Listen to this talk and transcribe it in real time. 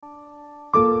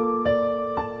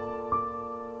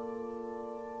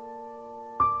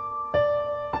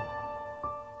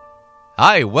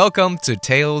Hi, welcome to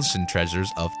Tales and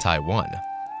Treasures of Taiwan.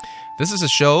 This is a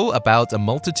show about a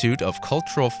multitude of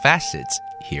cultural facets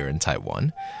here in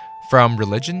Taiwan, from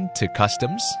religion to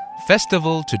customs,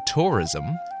 festival to tourism,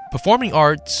 performing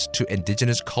arts to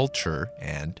indigenous culture,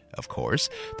 and, of course,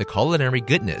 the culinary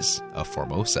goodness of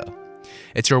Formosa.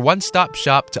 It's your one-stop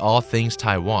shop to all things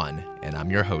Taiwan, and I'm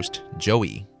your host,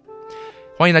 Joey.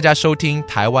 欢迎大家收听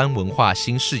台湾文化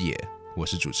新视野，我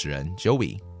是主持人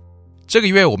Joey。这个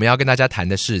月我们要跟大家谈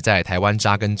的是在台湾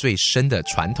扎根最深的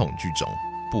传统剧种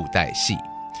布袋戏。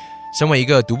身为一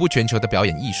个独步全球的表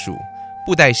演艺术，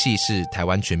布袋戏是台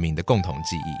湾全民的共同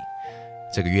记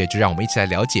忆。这个月就让我们一起来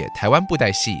了解台湾布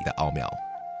袋戏的奥妙。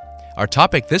Our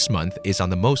topic this month is on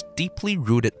the most deeply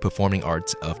rooted performing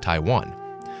arts of Taiwan,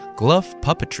 glove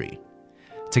puppetry.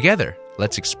 Together,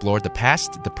 let's explore the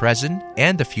past, the present,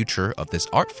 and the future of this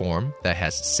art form that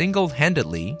has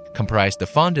single-handedly comprised the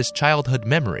fondest childhood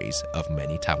memories of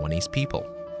many Taiwanese people.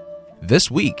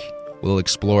 This week, we'll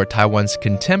explore Taiwan's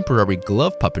contemporary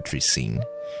glove puppetry scene,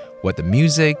 what the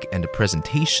music and the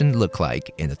presentation look like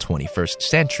in the 21st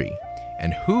century,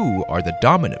 and who are the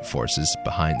dominant forces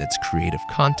behind its creative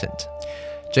content.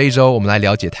 这一周，我们来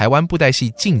了解台湾布袋戏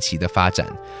近期的发展，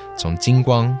从金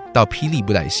光到霹雳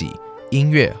布袋戏、音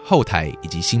乐、后台以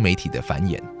及新媒体的繁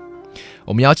衍。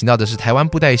我们邀请到的是台湾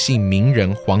布袋戏名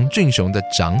人黄俊雄的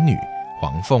长女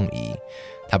黄凤仪，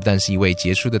她不但是一位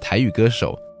杰出的台语歌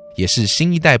手，也是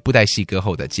新一代布袋戏歌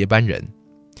后的接班人。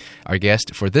Our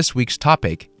guest for this week's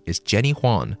topic is Jenny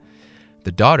Huang,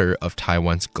 the daughter of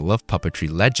Taiwan's glove puppetry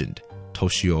legend,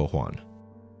 Toshio Huang.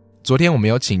 昨天我们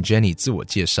有请 Jenny 自我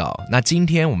介绍，那今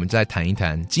天我们再谈一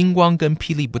谈金光跟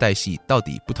霹雳布袋戏到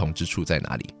底不同之处在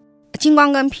哪里？金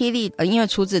光跟霹雳因为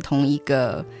出自同一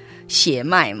个血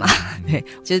脉嘛，对，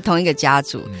就是同一个家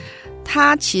族。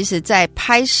它其实在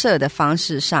拍摄的方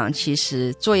式上，其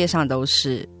实作业上都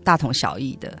是大同小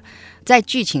异的，在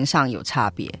剧情上有差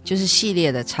别，就是系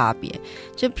列的差别。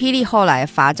就霹雳后来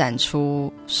发展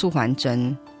出素还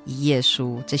真、一页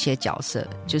书这些角色，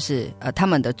就是他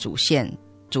们的主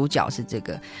角是这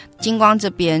个。金光这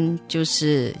边就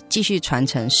是继续传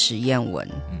承实验文，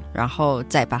然后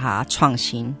再把它创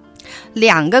新。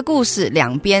两个故事，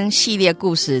两边系列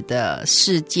故事的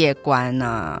世界观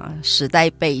啊、时代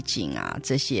背景啊，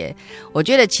这些我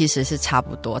觉得其实是差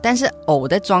不多，但是偶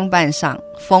的装扮上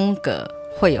风格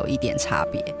会有一点差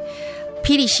别。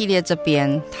霹雳系列这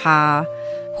边它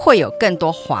会有更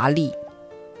多华丽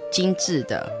精致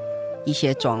的一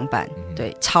些装扮，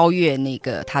对，超越那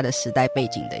个它的时代背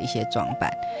景的一些装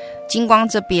扮。金光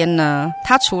这边呢，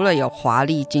它除了有华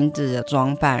丽精致的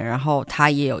装扮，然后它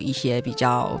也有一些比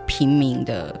较平民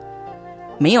的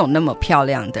没有那么漂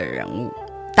亮的人物，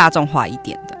大众化一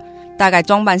点的，大概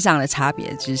装扮上的差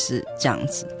别就是这样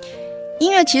子。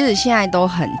音乐其实现在都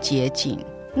很接近，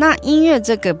那音乐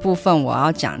这个部分我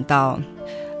要讲到，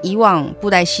以往布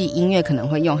袋戏音乐可能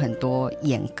会用很多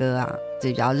演歌啊，这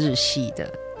比较日系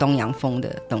的东洋风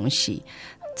的东西。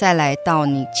再来到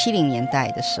你70年代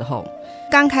的时候，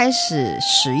刚开始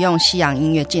使用西洋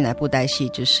音乐进来布袋戏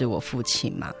就是我父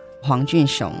亲嘛，黄俊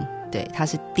雄，对，他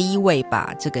是第一位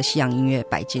把这个西洋音乐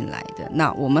摆进来的。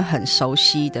那我们很熟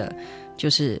悉的就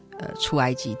是出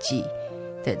埃及记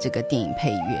的这个电影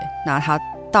配乐，那他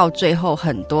到最后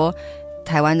很多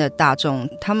台湾的大众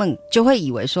他们就会以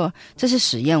为说这是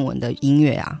史艳文的音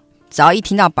乐啊，只要一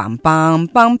听到梆梆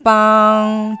梆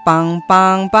梆梆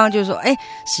梆梆，就是说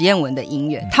史艳文的音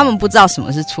乐，他们不知道什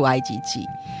么是出埃及记。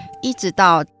一直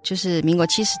到就是民国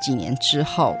70几年之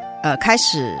后，开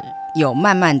始有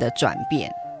慢慢的转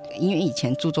变，因为以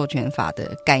前著作权法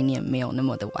的概念没有那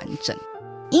么的完整，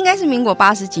应该是民国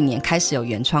80几年开始有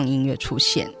原创音乐出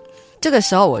现。这个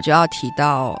时候我就要提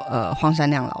到荒山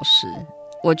亮老师，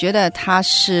我觉得他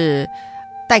是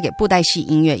带给布袋戏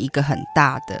音乐一个很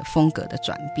大的风格的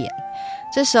转变。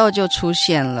这时候就出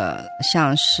现了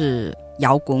像是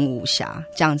摇滚武侠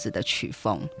这样子的曲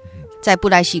风，在布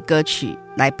袋戏歌曲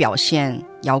来表现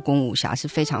摇滚武侠是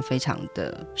非常非常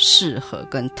的适合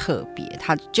跟特别，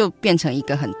它就变成一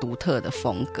个很独特的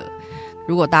风格。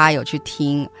如果大家有去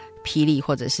听霹雳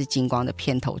或者是金光的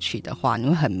片头曲的话，你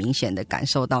会很明显的感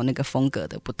受到那个风格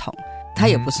的不同。它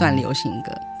也不算流行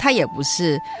歌，它也不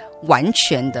是完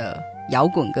全的摇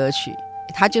滚歌曲，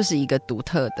它就是一个独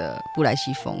特的布袋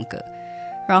戏风格。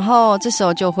然后这时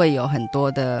候就会有很多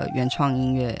的原创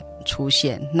音乐出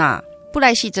现，那布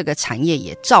袋戏这个产业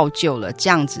也造就了这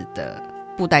样子的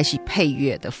布袋戏配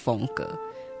乐的风格，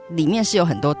里面是有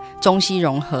很多中西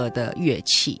融合的乐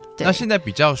器。那现在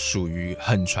比较属于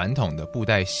很传统的布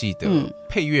袋戏的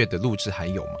配乐的录制还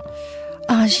有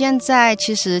吗？现在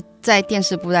其实在电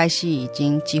视布袋戏已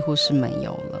经几乎是没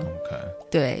有了。Okay.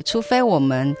 对，除非我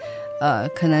们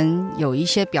可能有一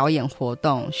些表演活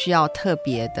动需要特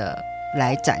别的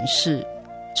来展示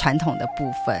传统的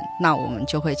部分，那我们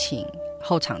就会请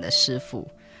后场的师傅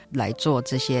来做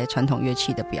这些传统乐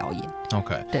器的表演。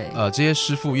 OK， 对，这些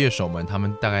师傅乐手们他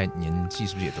们大概年纪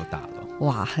是不是也都大了？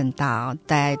哇，很大哦，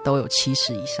大概都有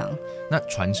70以上。那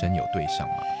传承有对象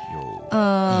吗？有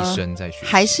医生在学习？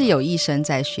还是有医生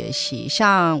在学习，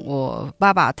像我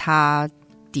爸爸他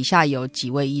底下有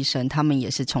几位医生，他们也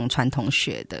是从传统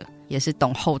学的，也是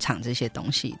懂后场这些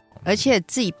东西，而且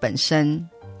自己本身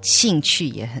兴趣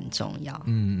也很重要。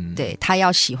对，他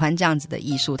要喜欢这样子的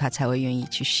艺术，他才会愿意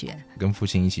去学。跟父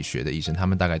亲一起学的医生，他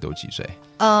们大概都几岁？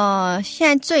现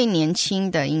在最年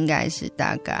轻的应该是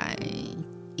大概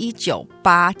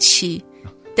1987，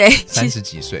对，30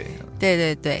几岁。对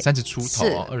对对，30出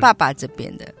头，是爸爸这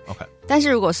边的。 OK， 但是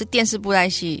如果是电视布袋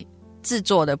戏制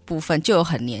作的部分，就有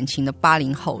很年轻的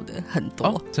80后的很多。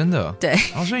哦，真的？对，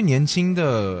所以年轻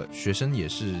的学生也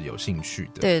是有兴趣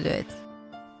的。对对。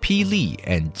Pili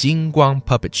and Jingguang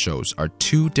puppet shows are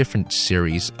two different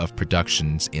series of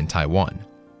productions in Taiwan.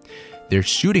 Their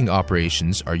shooting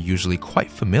operations are usually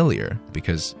quite familiar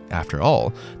because, after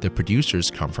all, the producers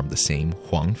come from the same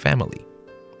Huang family.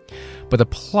 But the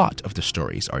plot of the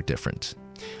stories are different.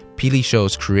 Pili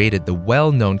shows created the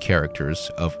well-known characters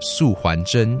of Su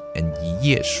Huanzhen and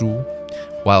Yi Yeshu,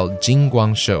 while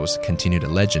Jingguang shows continue the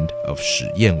legend of Shi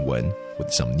Yanwen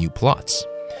with some new plots.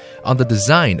 On the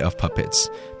design of puppets,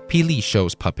 Pili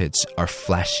shows puppets are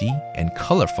flashy and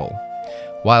colorful,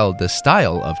 while the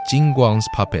style of Jingguang's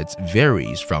puppets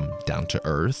varies from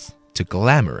down-to-earth to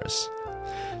glamorous.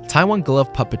 Taiwan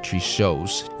glove puppetry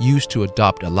shows used to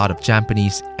adopt a lot of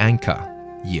Japanese anka,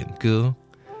 演歌.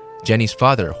 Jenny's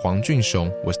father, Huang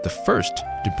Junshong, was the first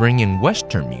to bring in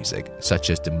Western music, such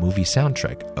as the movie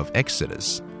soundtrack of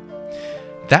Exodus.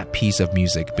 That piece of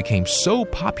music became so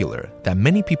popular that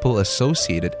many people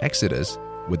associated Exodus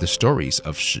with the stories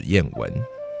of Shi Yanwen,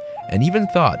 and even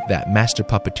thought that master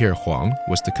puppeteer Huang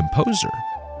was the composer.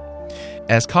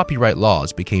 As copyright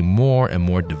laws became more and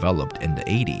more developed in the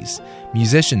 80s,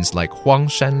 musicians like Huang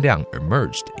Shanliang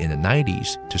emerged in the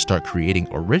 90s to start creating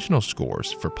original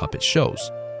scores for puppet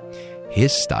shows.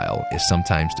 His style is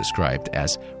sometimes described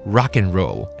as rock and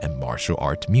roll and martial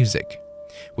art music,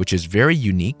 which is very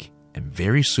unique and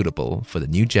very suitable for the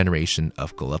new generation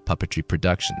of glove puppetry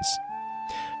productions.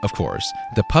 Of course,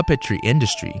 the puppetry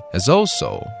industry has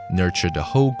also nurtured a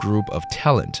whole group of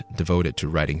talent devoted to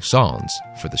writing songs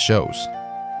for the shows.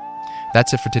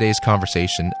 That's it for today's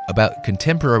conversation about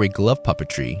contemporary glove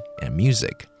puppetry and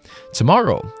music.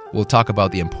 Tomorrow, we'll talk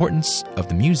about the importance of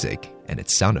the music and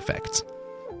its sound effects.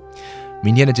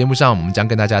 明天的节目上，我们将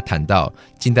跟大家谈到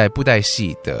近代布袋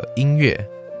戏的音乐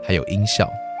还有音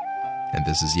效。And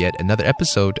this is yet another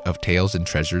episode of Tales and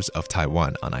Treasures of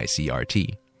Taiwan on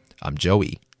ICRT. I'm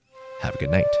Joey. Have a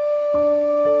good night.